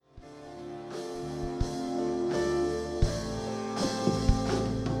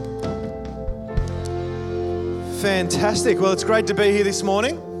Fantastic. Well, it's great to be here this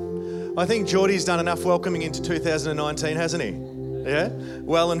morning. I think Geordie's done enough welcoming into 2019, hasn't he? Yeah?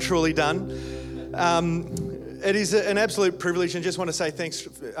 Well and truly done. It is an absolute privilege, and just want to say thanks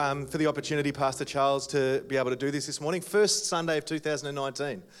for the opportunity, Pastor Charles, to be able to do this morning. First Sunday of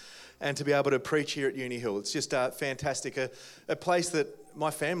 2019, and to be able to preach here at Uni Hill. It's just fantastic. A place that my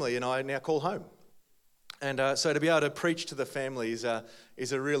family and I now call home. And so to be able to preach to the family is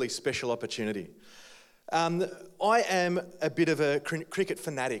a really special opportunity. I am a bit of a cricket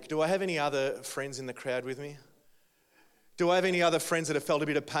fanatic. Do I have any other friends in the crowd with me? Do I have any other friends that have felt a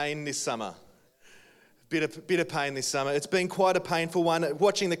bit of pain this summer? Bit of pain this summer. It's been quite a painful one.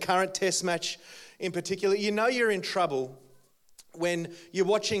 Watching the current test match in particular, you know you're in trouble when you're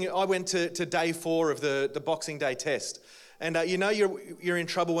watching. I went to day 4 of the Boxing Day test. And you know you're in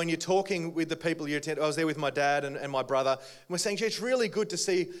trouble when you're talking with the people you attend. I was there with my dad and my brother. And we're saying, gee, it's really good to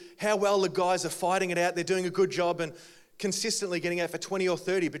see how well the guys are fighting it out. They're doing a good job and consistently getting out for 20 or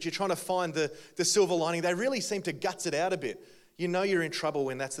 30, but you're trying to find the silver lining. They really seem to guts it out a bit. You know you're in trouble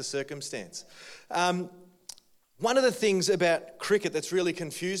when that's the circumstance. One of the things about cricket that's really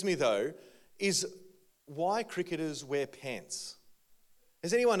confused me, though, is why cricketers wear pants.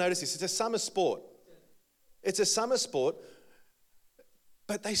 Has anyone noticed this? It's a summer sport. It's a summer sport,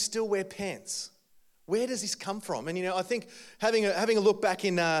 but they still wear pants. Where does this come from? And I think having a look back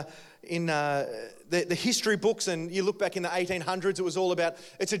in the history books, and you look back in the 1800s, it was all about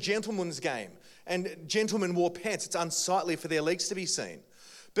it's a gentleman's game, and gentlemen wore pants. It's unsightly for their legs to be seen.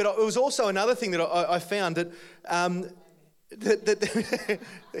 But it was also another thing that I found that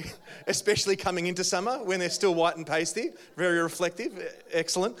especially coming into summer when they're still white and pasty, very reflective,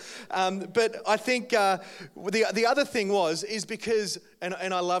 excellent. But I think the other thing is because,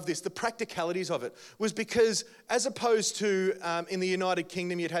 and I love this, the practicalities of it was because as opposed to in the United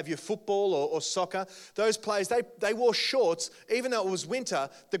Kingdom, you'd have your football or soccer, those players, they wore shorts, even though it was winter,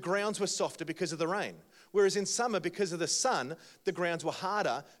 the grounds were softer because of the rain. Whereas in summer, because of the sun, the grounds were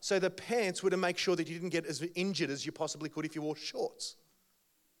harder, so the pants were to make sure that you didn't get as injured as you possibly could if you wore shorts.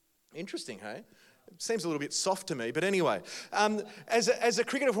 Interesting, hey? It seems a little bit soft to me, but anyway. As a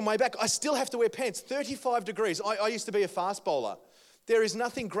cricketer from way back, I still have to wear pants. 35 degrees. I used to be a fast bowler. There is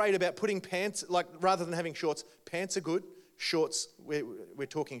nothing great about putting pants, like rather than having shorts. Pants are good. Shorts, we're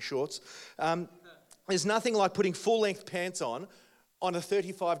talking shorts. There's nothing like putting full-length pants on a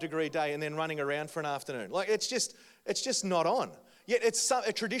 35-degree day and then running around for an afternoon. Like, it's just not on. Yet it's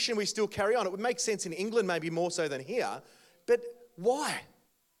a tradition we still carry on. It would make sense in England maybe more so than here, but why?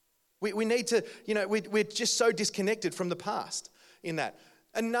 We need to, we're just so disconnected from the past in that.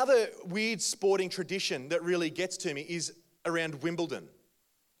 Another weird sporting tradition that really gets to me is around Wimbledon.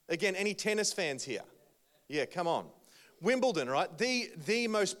 Again, any tennis fans here? Yeah, come on. Wimbledon, right? The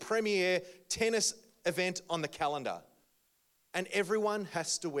most premier tennis event on the calendar. And everyone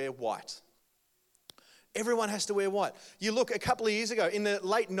has to wear white. Everyone has to wear white. You look a couple of years ago, in the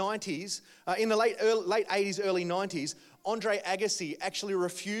late 90s, in the late 80s, early 90s, Andre Agassi actually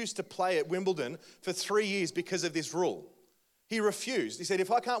refused to play at Wimbledon for 3 years because of this rule. He refused. He said,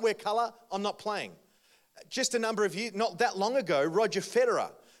 if I can't wear colour, I'm not playing. Just a number of years, not that long ago, Roger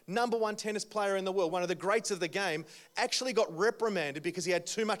Federer, number 1 tennis player in the world, one of the greats of the game, actually got reprimanded because he had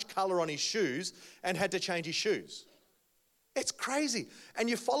too much colour on his shoes and had to change his shoes. It's crazy. And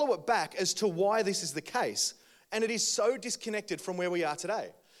you follow it back as to why this is the case, and it is so disconnected from where we are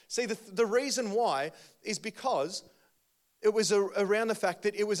today. See, the reason why is because it was around the fact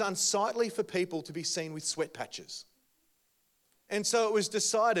that it was unsightly for people to be seen with sweat patches. And so it was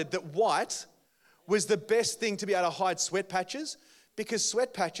decided that white was the best thing to be able to hide sweat patches, because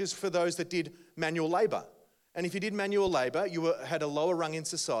sweat patches for those that did manual labour. And if you did manual labour, you had a lower rung in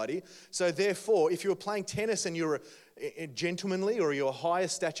society. So therefore, if you were playing tennis and you were gentlemanly or you're a higher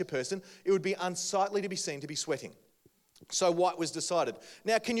stature person, it would be unsightly to be seen to be sweating. So white was decided.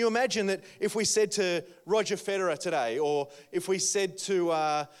 Now, can you imagine that if we said to Roger Federer today, or if we said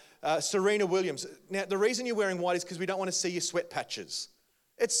to Serena Williams, now the reason you're wearing white is because we don't want to see your sweat patches.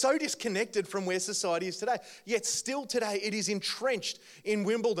 It's so disconnected from where society is today. Yet still today, it is entrenched in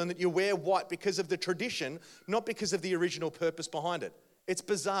Wimbledon that you wear white because of the tradition, not because of the original purpose behind it. It's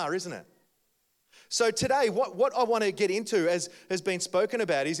bizarre, isn't it? So today, what I want to get into, as has been spoken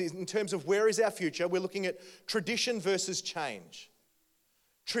about, is in terms of where is our future, we're looking at tradition versus change.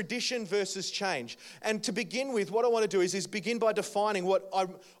 Tradition versus change. And to begin with, what I want to do is begin by defining what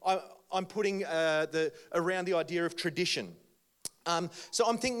I'm putting around the idea of tradition. So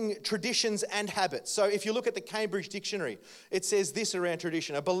I'm thinking traditions and habits. So if you look at the Cambridge Dictionary, it says this around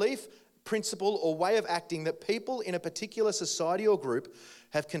tradition: a belief, principle, or way of acting that people in a particular society or group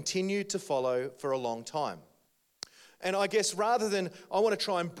have continued to follow for a long time. And I guess I want to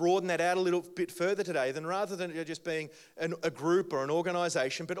try and broaden that out a little bit further today, rather than just being a group or an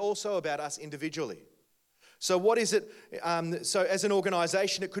organisation, but also about us individually. So what is it? So as an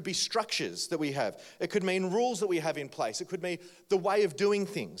organisation, it could be structures that we have. It could mean rules that we have in place. It could mean the way of doing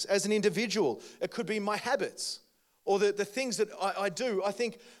things. As an individual, it could be my habits or the things that I do. I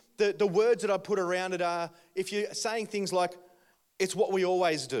think the words that I put around it are, if you're saying things like, it's what we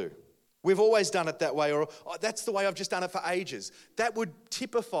always do. We've always done it that way, or that's the way I've just done it for ages. That would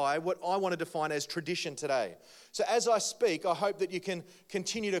typify what I want to define as tradition today. So as I speak, I hope that you can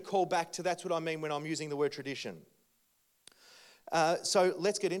continue to call back to that's what I mean when I'm using the word tradition. So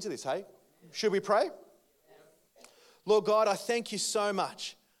let's get into this, hey? Should we pray? Lord God, I thank you so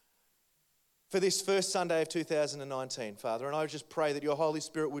much for this first Sunday of 2019, Father. And I just pray that your Holy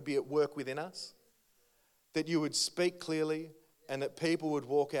Spirit would be at work within us, that you would speak clearly, and that people would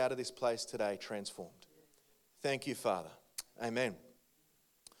walk out of this place today transformed. Thank you, Father. Amen.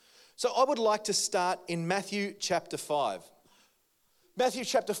 So I would like to start in Matthew chapter 5. Matthew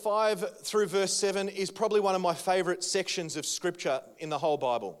chapter 5 through verse 7 is probably one of my favourite sections of Scripture in the whole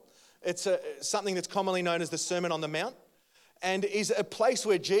Bible. It's something that's commonly known as the Sermon on the Mount, and is a place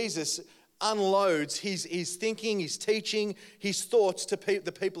where Jesus unloads his thinking, his teaching, his thoughts to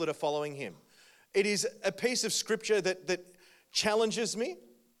the people that are following him. It is a piece of Scripture that challenges me,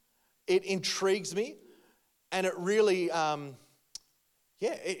 it intrigues me, and it really,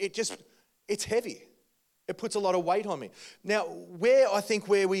 it's heavy. It puts a lot of weight on me. Now, where I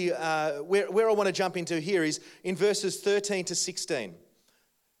want to jump into here is in verses 13 to 16.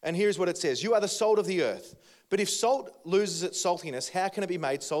 And here's what it says. You are the salt of the earth. But if salt loses its saltiness, how can it be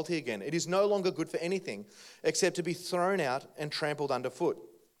made salty again? It is no longer good for anything except to be thrown out and trampled underfoot.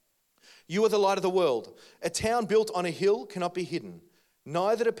 You are the light of the world. A town built on a hill cannot be hidden.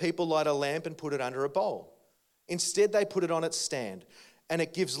 Neither do people light a lamp and put it under a bowl. Instead, they put it on its stand, and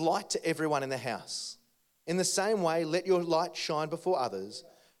it gives light to everyone in the house. In the same way, let your light shine before others,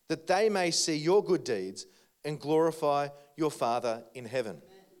 that they may see your good deeds and glorify your Father in heaven.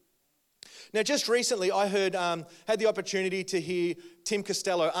 Now, just recently, I had the opportunity to hear Tim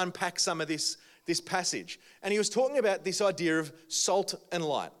Costello unpack some of this passage, and he was talking about this idea of salt and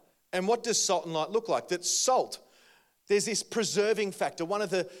light. And what does salt and light look like? That salt, there's this preserving factor. One of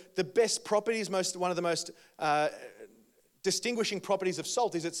the best properties, one of the most distinguishing properties of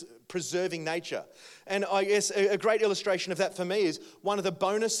salt is its preserving nature. And I guess a great illustration of that for me is one of the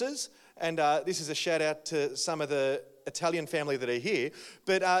bonuses, and this is a shout out to some of the Italian family that are here,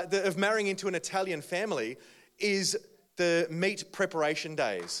 but of marrying into an Italian family is the meat preparation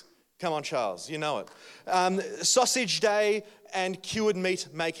days. Come on, Charles, you know it. Sausage day and cured meat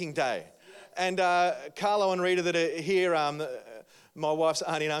making day. And Carlo and Rita that are here, my wife's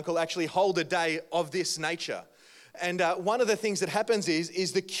auntie and uncle, actually hold a day of this nature. And one of the things that happens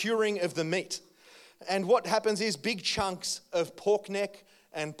is the curing of the meat. And what happens is big chunks of pork neck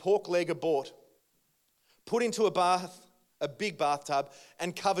and pork leg are bought, put into a big bathtub,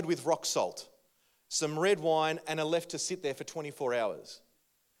 and covered with rock salt, some red wine, and are left to sit there for 24 hours.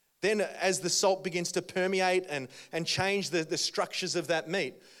 Then as the salt begins to permeate and change the structures of that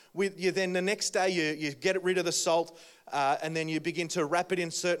meat, then the next day you get rid of the salt and then you begin to wrap it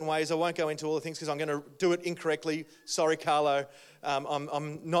in certain ways. I won't go into all the things because I'm going to do it incorrectly. Sorry, Carlo.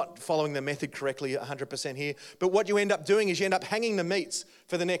 I'm not following the method correctly 100% here. But what you end up doing is you end up hanging the meats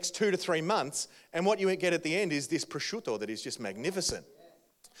for the next 2 to 3 months, and what you get at the end is this prosciutto that is just magnificent.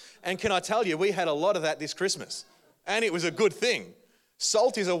 And can I tell you, we had a lot of that this Christmas, and it was a good thing.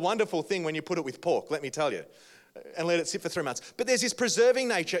 Salt is a wonderful thing when you put it with pork, let me tell you, and let it sit for 3 months. But there's this preserving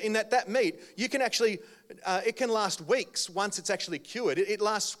nature in that meat, you can actually, it can last weeks once it's actually cured. It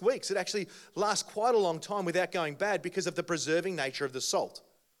lasts weeks. It actually lasts quite a long time without going bad because of the preserving nature of the salt.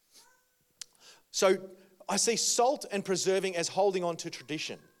 So I see salt and preserving as holding on to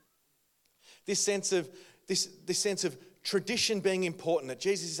tradition. This sense of tradition being important, that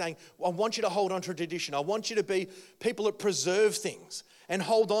Jesus is saying, I want you to hold on to tradition. I want you to be people that preserve things and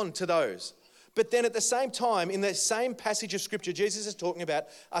hold on to those. But then at the same time, in the same passage of Scripture, Jesus is talking about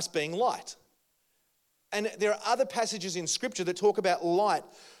us being light. And there are other passages in Scripture that talk about light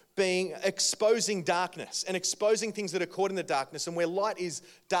being exposing darkness and exposing things that are caught in the darkness, and where light is,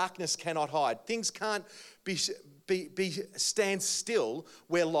 darkness cannot hide. Things can't stand still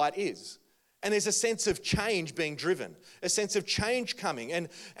where light is. And there's a sense of change being driven, a sense of change coming, and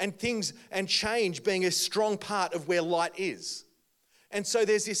things and change being a strong part of where light is. And so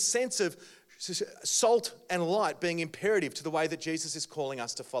there's this sense of salt and light being imperative to the way that Jesus is calling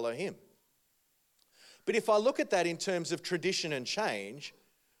us to follow him. But if I look at that in terms of tradition and change,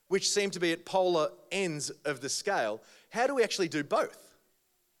 which seem to be at polar ends of the scale, how do we actually do both?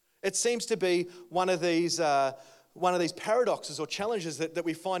 It seems to be one of these paradoxes or challenges that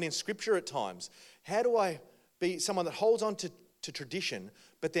we find in Scripture at times. How do I be someone that holds on to tradition,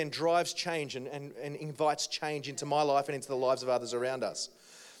 but then drives change and invites change into my life and into the lives of others around us?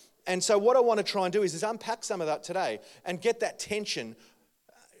 And so what I want to try and do is unpack some of that today and get that tension,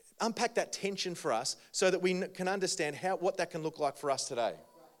 unpack that tension for us so that we can understand what that can look like for us today.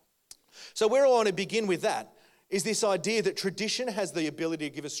 So where I want to begin with that is this idea that tradition has the ability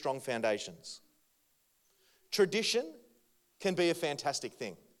to give us strong foundations. Tradition can be a fantastic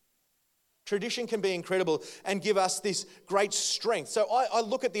thing. Tradition can be incredible and give us this great strength. So I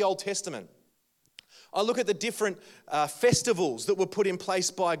look at the Old Testament. I look at the different festivals that were put in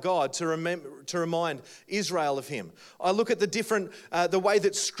place by God to remind Israel of Him. I look at the way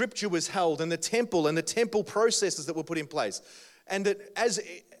that Scripture was held and the temple processes that were put in place. And that as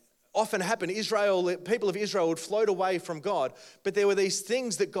often happened, people of Israel would float away from God, but there were these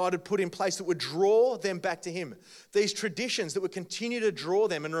things that God had put in place that would draw them back to Him. These traditions that would continue to draw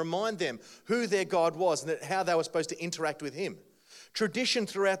them and remind them who their God was and how they were supposed to interact with Him. Tradition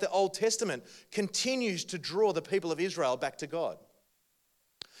throughout the Old Testament continues to draw the people of Israel back to God.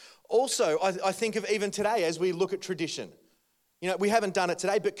 Also, I think of even today as we look at tradition. We haven't done it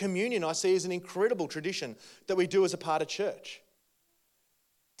today, but communion I see as an incredible tradition that we do as a part of church.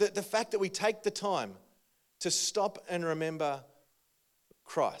 The fact that we take the time to stop and remember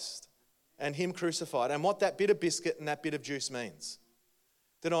Christ and Him crucified and what that bit of biscuit and that bit of juice means.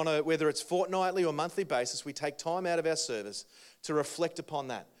 That on whether it's fortnightly or monthly basis, we take time out of our service to reflect upon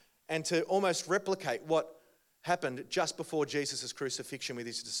that and to almost replicate what happened just before Jesus' crucifixion with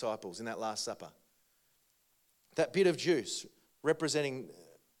His disciples in that Last Supper. That bit of juice representing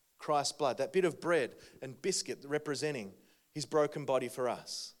Christ's blood, that bit of bread and biscuit representing His broken body for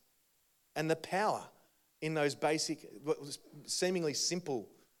us. And the power in those basic, seemingly simple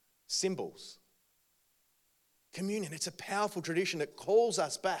symbols. Communion, it's a powerful tradition that calls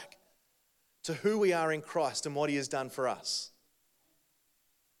us back to who we are in Christ and what He has done for us.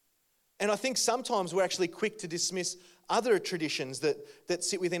 And I think sometimes we're actually quick to dismiss other traditions that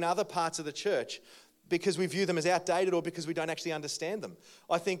sit within other parts of the church because we view them as outdated or because we don't actually understand them.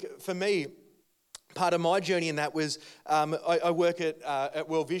 I think for me, part of my journey in that was I work at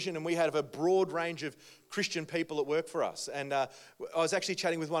World Vision, and we have a broad range of Christian people at work for us. And I was actually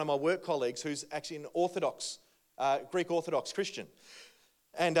chatting with one of my work colleagues who's actually an Greek Orthodox Christian.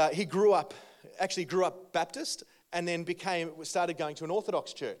 And he grew up Baptist and then started going to an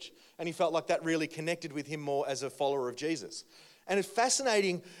Orthodox church. And he felt like that really connected with him more as a follower of Jesus. And it's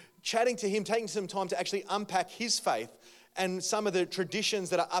fascinating chatting to him, taking some time to actually unpack his faith and some of the traditions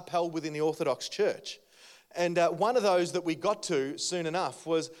that are upheld within the Orthodox Church. And one of those that we got to soon enough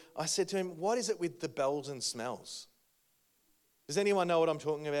was, I said to him, what is it with the bells and smells? Does anyone know what I'm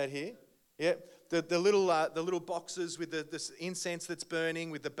talking about here? Yeah, the little boxes with this incense that's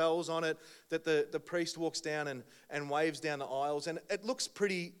burning with the bells on it that the priest walks down and waves down the aisles. And it looks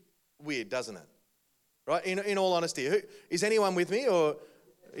pretty weird, doesn't it? Right? In all honesty, is anyone with me? Or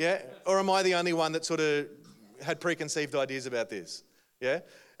am I the only one that sort of had preconceived ideas about this? Yeah,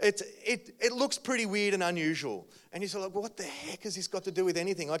 it looks pretty weird and unusual, and you're sort of like, what the heck has this got to do with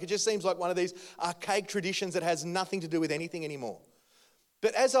anything? Like, it just seems like one of these archaic traditions that has nothing to do with anything anymore.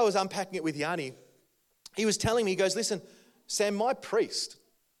 But as I was unpacking it with Yanni, he was telling me, he goes, listen, Sam, my priest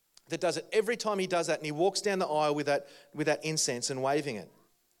that does it every time he does that, and he walks down the aisle with that incense and waving it,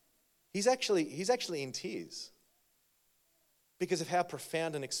 he's actually in tears because of how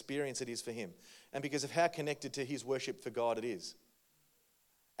profound an experience it is for him, and because of how connected to his worship for God it is.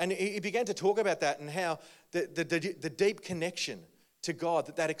 And he began to talk about that and how the deep connection to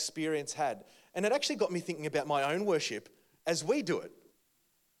God that experience had. And it actually got me thinking about my own worship as we do it.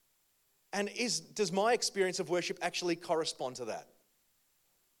 And does my experience of worship actually correspond to that?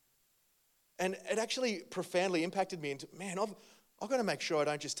 And it actually profoundly impacted me into, man, I've got to make sure I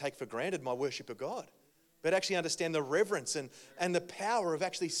don't just take for granted my worship of God, but actually understand the reverence and the power of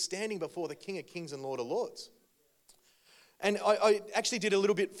actually standing before the King of Kings and Lord of Lords. And I actually did a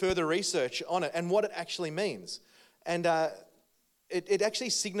little bit further research on it and what it actually means. And it actually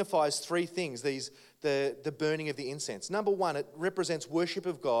signifies three things, the burning of the incense. Number one, it represents worship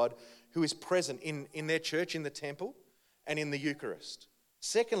of God who is present in their church, in the temple, and in the Eucharist.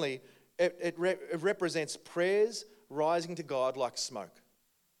 Secondly, it represents prayers rising to God like smoke.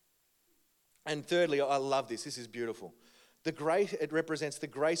 And thirdly, I love this. This is beautiful. It represents the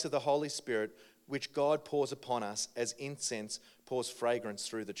grace of the Holy Spirit which God pours upon us as incense pours fragrance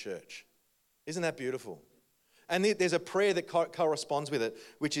through the church. Isn't that beautiful? And there's a prayer that corresponds with it,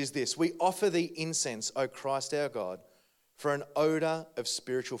 which is this: we offer thee incense, O Christ our God, for an odor of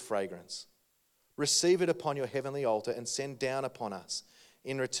spiritual fragrance. Receive it upon your heavenly altar and send down upon us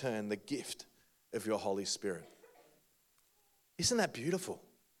in return the gift of your Holy Spirit. Isn't that beautiful?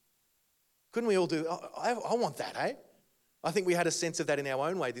 Couldn't we all do? I want that, eh? I think we had a sense of that in our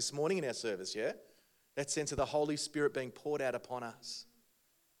own way this morning in our service, yeah? That sense of the Holy Spirit being poured out upon us.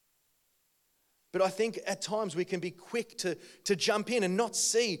 But I think at times we can be quick to jump in and not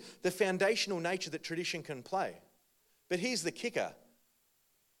see the foundational nature that tradition can play. But here's the kicker,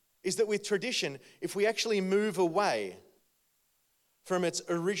 is that with tradition, if we actually move away from its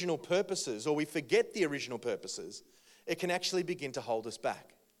original purposes, or we forget the original purposes, it can actually begin to hold us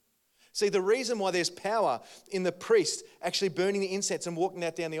back. See, the reason why there's power in the priest actually burning the incense and walking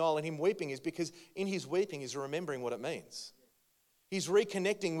that down the aisle and him weeping is because in his weeping he's remembering what it means. He's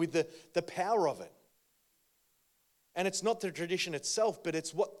reconnecting with the power of it. And it's not the tradition itself, but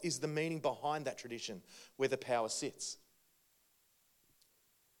it's what is the meaning behind that tradition, where the power sits.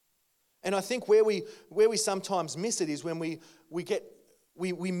 And I think where we sometimes miss it is when we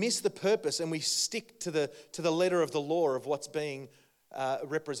miss the purpose and we stick to the letter of the law of what's being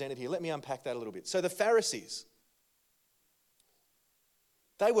represented here. Let me unpack that a little bit. So the Pharisees,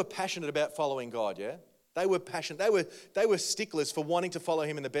 they were passionate about following God, yeah? They were passionate. They were sticklers for wanting to follow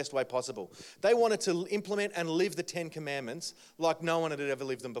him in the best way possible. They wanted to implement and live the 10 Commandments like no one had ever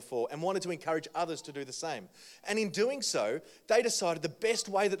lived them before, and wanted to encourage others to do the same. And in doing so, they decided the best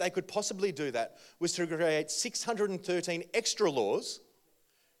way that they could possibly do that was to create 613 extra laws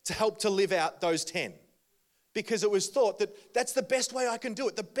to help to live out those 10. Because it was thought that that's the best way I can do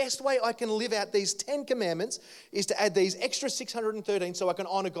it. The best way I can live out these 10 commandments is to add these extra 613 so I can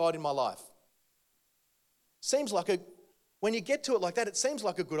honour God in my life. Seems like when you get to it like that, it seems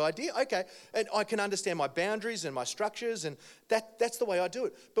like a good idea. Okay, and I can understand my boundaries and my structures, and that's the way I do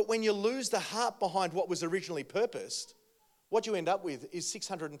it. But when you lose the heart behind what was originally purposed, what you end up with is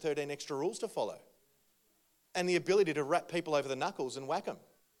 613 extra rules to follow. And the ability to rap people over the knuckles and whack them.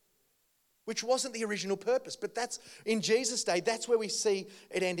 Which wasn't the original purpose. But that's, in Jesus' day, that's where we see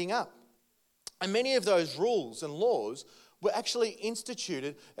it ending up. And many of those rules and laws were actually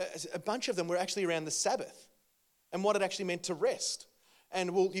instituted, a bunch of them were actually around the Sabbath and what it actually meant to rest.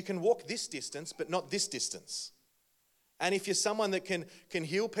 And well, you can walk this distance, but not this distance. And if you're someone that can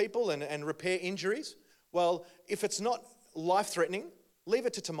heal people and repair injuries, well, if it's not life-threatening, leave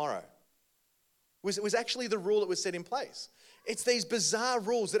it to tomorrow. It was actually the rule that was set in place. It's these bizarre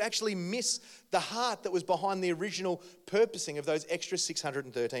rules that actually miss the heart that was behind the original purposing of those extra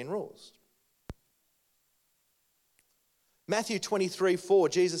 613 rules. Matthew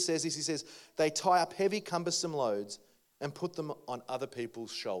 23:4, Jesus says this, he says, they tie up heavy, cumbersome loads and put them on other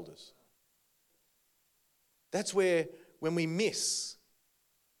people's shoulders. That's where, when we miss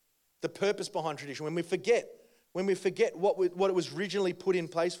the purpose behind tradition, when we forget what it was originally put in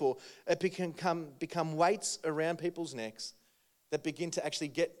place for, it become weights around people's necks that begin to actually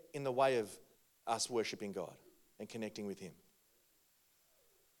get in the way of us worshipping God and connecting with him.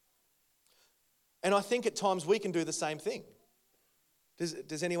 And I think at times we can do the same thing.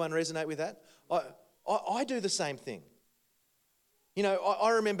 Does anyone resonate with that? I do the same thing. You know,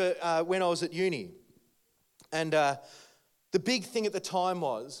 I remember when I was at uni, and the big thing at the time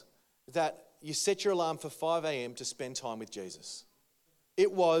was that you set your alarm for 5 a.m. to spend time with Jesus.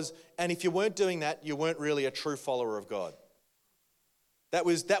 It was, and if you weren't doing that, you weren't really a true follower of God. That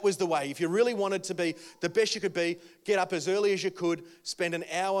was the way. If you really wanted to be the best you could be, get up as early as you could, spend an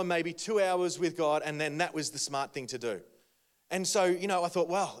hour, maybe 2 hours with God, and then that was the smart thing to do. And so, you know, I thought,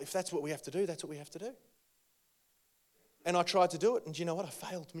 well, if that's what we have to do, that's what we have to do. And I tried to do it, and you know what? I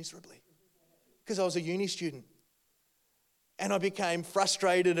failed miserably because I was a uni student. And I became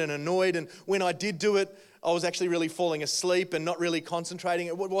frustrated and annoyed, and when I did do it, I was actually really falling asleep and not really concentrating.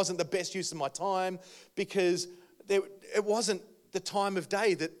 It wasn't the best use of my time because it wasn't the time of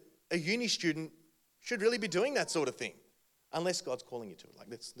day that a uni student should really be doing that sort of thing, unless God's calling you to it. Like,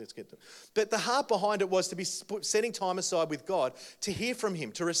 let's get to it. But the heart behind it was to be setting time aside with God, to hear from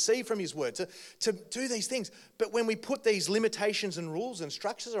him, to receive from his word, to do these things. But when we put these limitations and rules and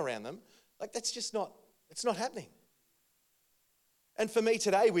structures around them, like that's just not, it's not happening. And for me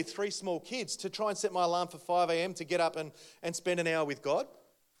today, with 3 small kids, to try and set my alarm for 5 a.m. to get up and spend an hour with God.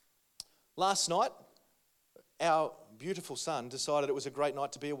 Last night, our beautiful son decided it was a great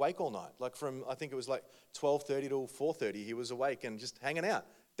night to be awake all night. Like from, I think it was like 12:30 to 4:30, he was awake and just hanging out.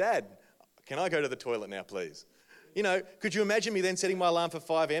 Dad, can I go to the toilet now, please? You know, could you imagine me then setting my alarm for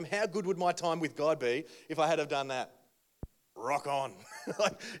 5 a.m.? How good would my time with God be if I had have done that? rock on.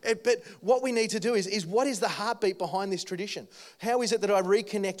 But what we need to do is what is the heartbeat behind this tradition? How is it that I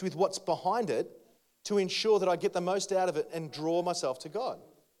reconnect with what's behind it to ensure that I get the most out of it and draw myself to God?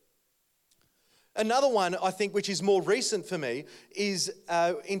 Another one, I think, which is more recent for me is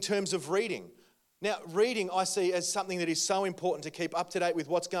in terms of reading. Now, reading I see as something that is so important to keep up to date with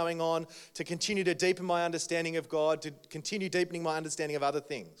what's going on, to continue to deepen my understanding of God, to continue deepening my understanding of other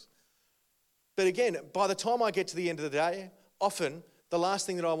things. But again, by the time I get to the end of the day, often the last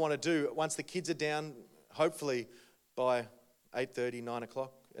thing that I want to do once the kids are down, hopefully by 8:30, 9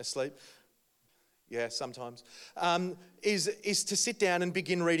 o'clock asleep, yeah, sometimes, is to sit down and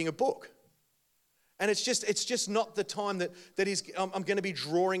begin reading a book. And it's just not the time that I'm going to be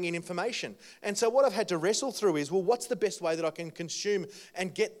drawing in information. And so what I've had to wrestle through is, well, what's the best way that I can consume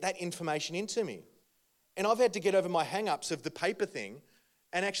and get that information into me? And I've had to get over my hang-ups of the paper thing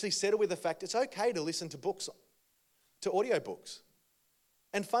and actually settle with the fact it's okay to listen to books, to audiobooks.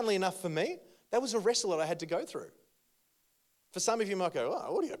 And funnily enough for me, that was a wrestle that I had to go through. For some of you might go,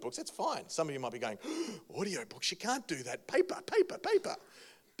 oh, audiobooks, that's fine. Some of you might be going, audiobooks, you can't do that. Paper.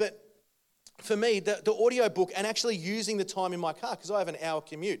 But for me, the audio book and actually using the time in my car, because I have an hour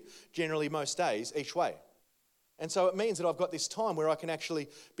commute generally most days each way. And so it means that I've got this time where I can actually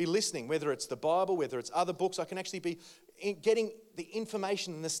be listening, whether it's the Bible, whether it's other books, I can actually be getting the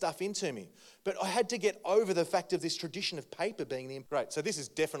information and the stuff into me. But I had to get over the fact of this tradition of paper being the... Great, so this is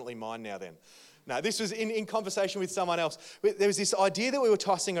definitely mine now then. No, this was in conversation with someone else. There was this idea that we were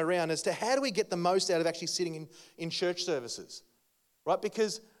tossing around as to how do we get the most out of actually sitting in church services, right?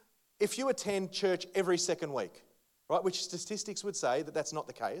 Because if you attend church every second week, right, which statistics would say that that's not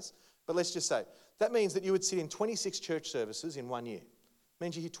the case, but let's just say, that means that you would sit in 26 church services in 1 year. It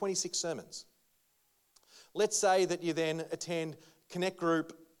means you hear 26 sermons. Let's say that you then attend Connect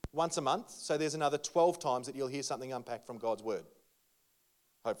Group once a month, so there's another 12 times that you'll hear something unpacked from God's Word,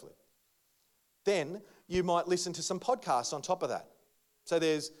 hopefully. Then you might listen to some podcasts on top of that. So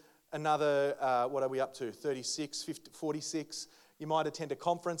there's another, what are we up to, 36, 50, 46. You might attend a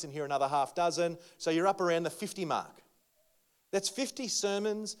conference and hear another half dozen. So you're up around the 50 mark. That's 50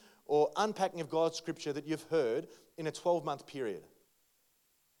 sermons or unpacking of God's scripture that you've heard in a 12-month period.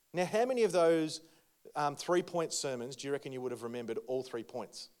 Now, how many of those 3-point sermons do you reckon you would have remembered all 3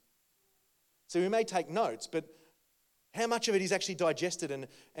 points? So we may take notes, but how much of it is actually digested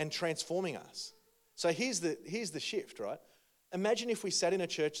and transforming us? So here's the shift, right? Imagine if we sat in a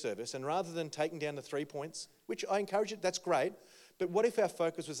church service and rather than taking down the 3 points, which I encourage you, that's great, but what if our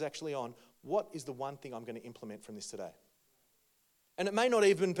focus was actually on what is the one thing I'm going to implement from this today? And it may not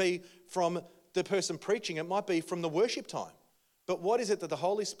even be from the person preaching, it might be from the worship time. But what is it that the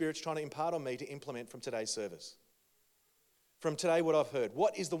Holy Spirit's trying to impart on me to implement from today's service? From today, what I've heard.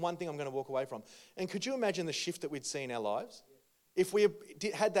 What is the one thing I'm going to walk away from? And could you imagine the shift that we'd see in our lives? If we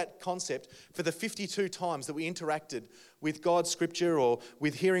had that concept for the 52 times that we interacted with God's scripture or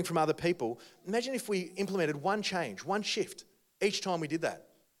with hearing from other people, imagine if we implemented one change, one shift each time we did that.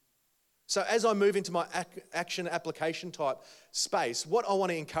 So as I move into my action application type space, what I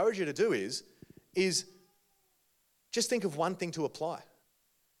want to encourage you to do is just think of one thing to apply.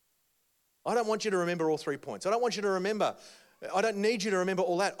 I don't want you to remember all 3 points. I don't need you to remember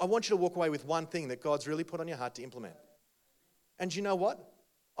all that. I want you to walk away with one thing that God's really put on your heart to implement. And you know what?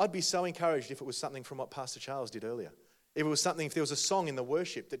 I'd be so encouraged if it was something from what Pastor Charles did earlier. If there was a song in the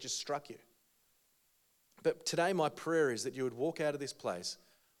worship that just struck you. But today my prayer is that you would walk out of this place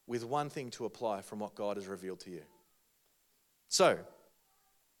with one thing to apply from what God has revealed to you. So,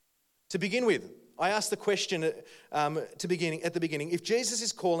 to begin with, I asked the question at the beginning, if Jesus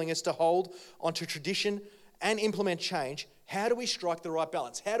is calling us to hold onto tradition and implement change, how do we strike the right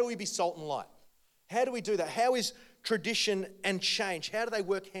balance? How do we be salt and light? How do we do that? How is tradition and change, how do they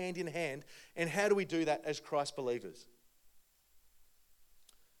work hand in hand? And how do we do that as Christ believers?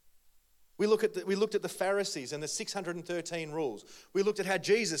 We looked at the Pharisees and the 613 rules. We looked at how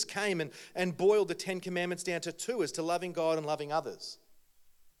Jesus came and boiled the 10 commandments down to 2 as to loving God and loving others.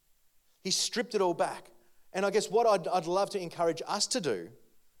 He stripped it all back. And I guess what I'd love to encourage us to do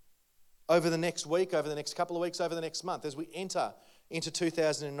over the next week, over the next couple of weeks, over the next month, as we enter into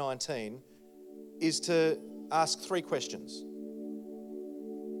 2019, is to ask 3 questions.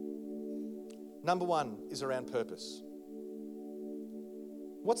 Number 1 is around purpose.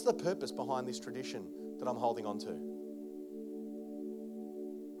 What's the purpose behind this tradition that I'm holding on to?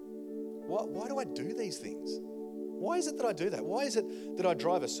 Why do I do these things? Why is it that I do that? Why is it that I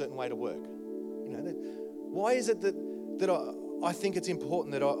drive a certain way to work? Why is it that I think it's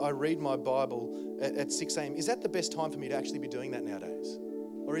important that I read my Bible at 6 a.m? Is that the best time for me to actually be doing that nowadays?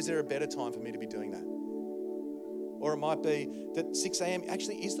 Or is there a better time for me to be doing that? Or it might be that 6 a.m.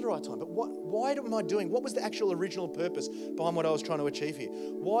 actually is the right time. But why am I doing? What was the actual original purpose behind what I was trying to achieve here?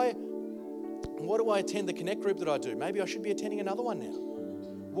 Why do I attend the Connect group that I do? Maybe I should be attending another one now.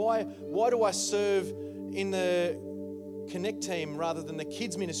 Why do I serve in the Connect team rather than the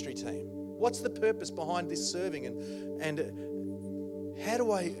kids ministry team? What's the purpose behind this serving, and how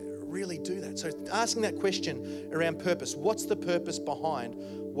do I really do that? So asking that question around purpose, what's the purpose behind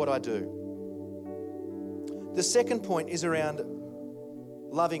what I do? The second point is around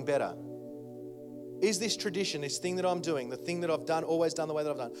loving better. Is this tradition, this thing that I'm doing, the thing that I've done, always done the way that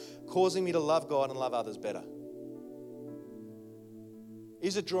I've done, causing me to love God and love others better?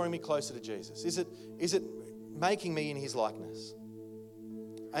 Is it drawing me closer to Jesus? Is it making me in his likeness?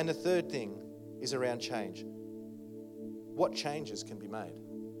 And the third thing is around change. What changes can be made?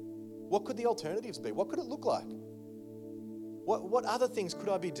 What could the alternatives be? What could it look like? What other things could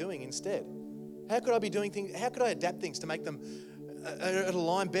I be doing instead? How could I be doing things? How could I adapt things to make them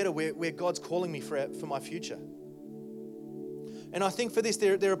align better where God's calling me for my future? And I think for this,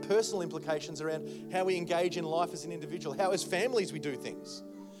 there are personal implications around how we engage in life as an individual, how as families we do things.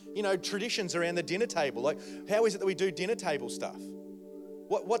 You know, traditions around the dinner table. Like, how is it that we do dinner table stuff?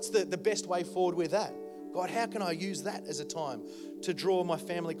 What's the best way forward with that? God, how can I use that as a time to draw my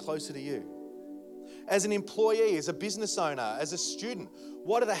family closer to you? As an employee, as a business owner, as a student,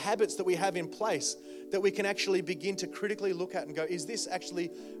 what are the habits that we have in place that we can actually begin to critically look at and go, is this actually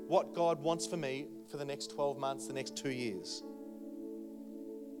what God wants for me for the next 12 months, the next 2 years?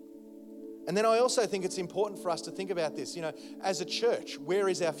 And then I also think it's important for us to think about this, you know, as a church, where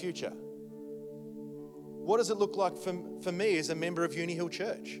is our future? What does it look like for me as a member of Uni Hill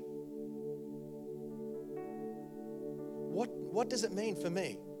Church? What does it mean for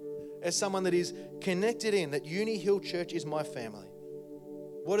me as someone that is connected in, that Uni Hill Church is my family?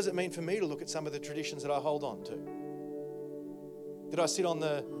 What does it mean for me to look at some of the traditions that I hold on to? Did I sit on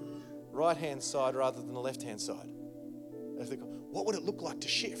the right-hand side rather than the left-hand side? I think, what would it look like to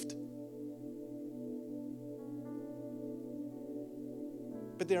shift?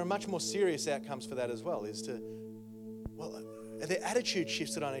 But there are much more serious outcomes for that as well, are there attitude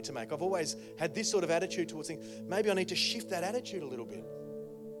shifts that I need to make? I've always had this sort of attitude towards things. Maybe I need to shift that attitude a little bit.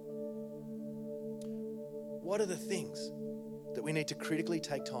 What are the things that we need to critically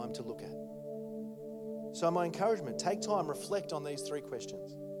take time to look at? So my encouragement, take time, reflect on these 3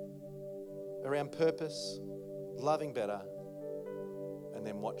 questions around purpose, loving better, and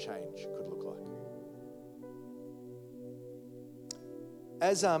then what change could look like.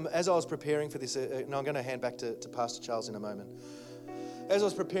 As I was preparing for this, and I'm going to hand back to Pastor Charles in a moment. As I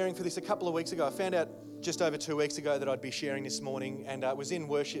was preparing for this a couple of weeks ago, I found out just over 2 weeks ago that I'd be sharing this morning, and was in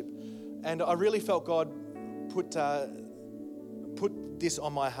worship. And I really felt God put this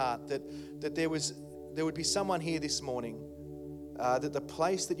on my heart, that there would be someone here this morning, that the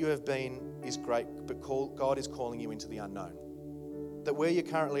place that you have been is great, but God is calling you into the unknown. That where you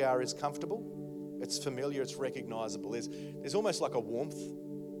currently are is comfortable. It's familiar, it's recognisable. There's almost like a warmth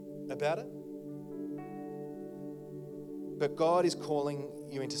about it. But God is calling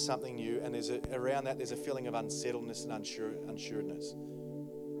you into something new, and around that there's a feeling of unsettledness and unsureness.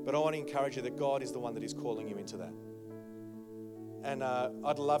 But I want to encourage you that God is the one that is calling you into that. And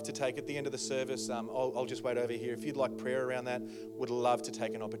I'd love to take, at the end of the service, I'll just wait over here. If you'd like prayer around that, would love to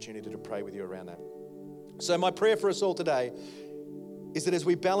take an opportunity to pray with you around that. So my prayer for us all today is that as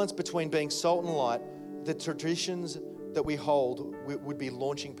we balance between being salt and light, the traditions that we hold would be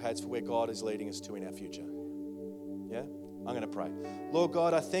launching pads for where God is leading us to in our future. Yeah? I'm going to pray. Lord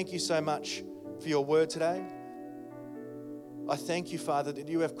God, I thank you so much for your word today. I thank you, Father, that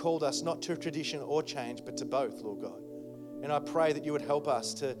you have called us not to tradition or change, but to both, Lord God. And I pray that you would help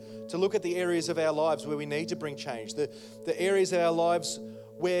us to look at the areas of our lives where we need to bring change, the areas of our lives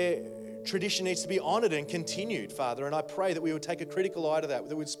where tradition needs to be honoured and continued, Father. And I pray that we would take a critical eye to that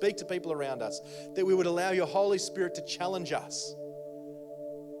we would speak to people around us, that we would allow your Holy Spirit to challenge us.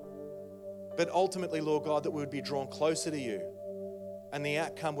 But ultimately, Lord God, that we would be drawn closer to you. And the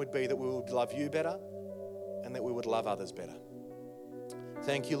outcome would be that we would love you better and that we would love others better.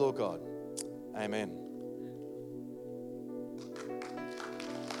 Thank you, Lord God. Amen.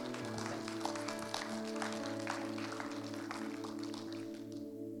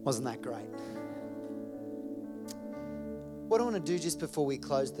 Wasn't that great? What I want to do just before we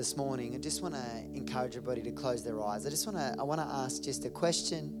close this morning, I just want to encourage everybody to close their eyes. I want to ask just a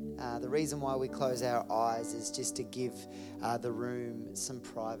question. The reason why we close our eyes is just to give the room some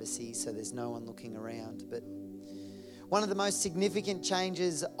privacy so there's no one looking around. But one of the most significant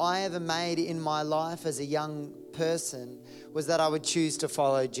changes I ever made in my life as a young person was that I would choose to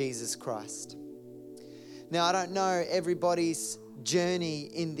follow Jesus Christ. Now, I don't know everybody's journey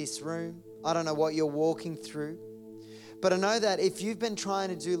in this room. I don't know what you're walking through. But I know that if you've been trying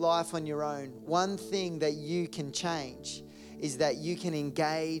to do life on your own, one thing that you can change is that you can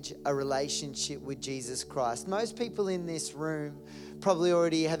engage a relationship with Jesus Christ. Most people in this room probably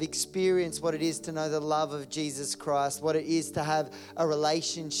already have experienced what it is to know the love of Jesus Christ, what it is to have a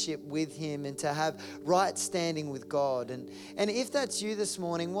relationship with Him and to have right standing with God. And if that's you this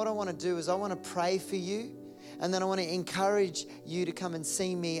morning, what I want to do is I want to pray for you, and then I want to encourage you to come and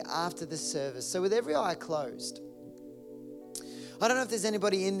see me after the service. So with every eye closed, I don't know if there's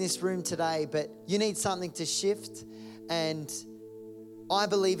anybody in this room today, but you need something to shift, and I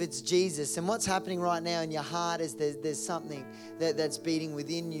believe it's Jesus. And what's happening right now in your heart is there's something that's beating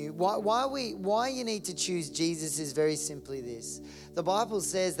within you. Why you need to choose Jesus is very simply this. The Bible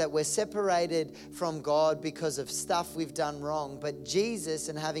says that we're separated from God because of stuff we've done wrong, but Jesus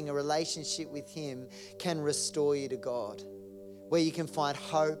and having a relationship with Him can restore you to God, where you can find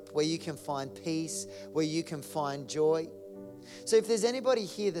hope, where you can find peace, where you can find joy. So if there's anybody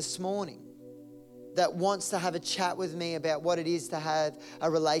here this morning that wants to have a chat with me about what it is to have a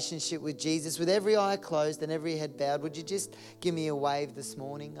relationship with Jesus, with every eye closed and every head bowed, would you just give me a wave this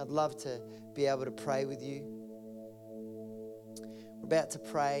morning? I'd love to be able to pray with you. We're about to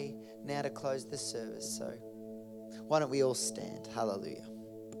pray now to close the service, so why don't we all stand? Hallelujah.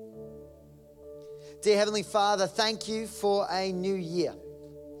 Dear Heavenly Father, thank you for a new year.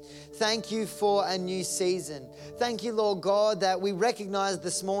 Thank you for a new season. Thank you, Lord God, that we recognize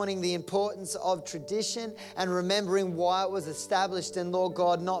this morning the importance of tradition and remembering why it was established, and Lord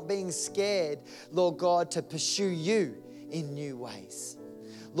God, not being scared, Lord God, to pursue you in new ways.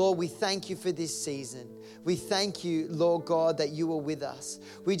 Lord, we thank you for this season. We thank you, Lord God, that you are with us.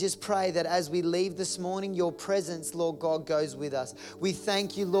 We just pray that as we leave this morning, your presence, Lord God, goes with us. We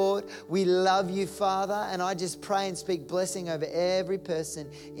thank you, Lord. We love you, Father. And I just pray and speak blessing over every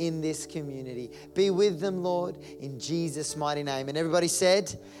person in this community. Be with them, Lord, in Jesus' mighty name. And everybody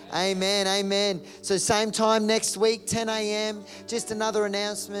said, amen, amen. So same time next week, 10 a.m. Just another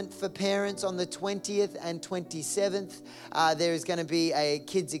announcement for parents on the 20th and 27th. There is going to be a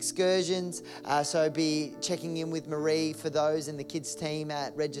kids excursions. So be checking in with Marie for those in the kids team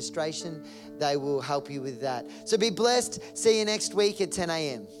at registration. They will help you with that. So be blessed. See you next week at 10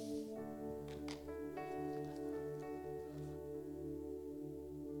 a.m.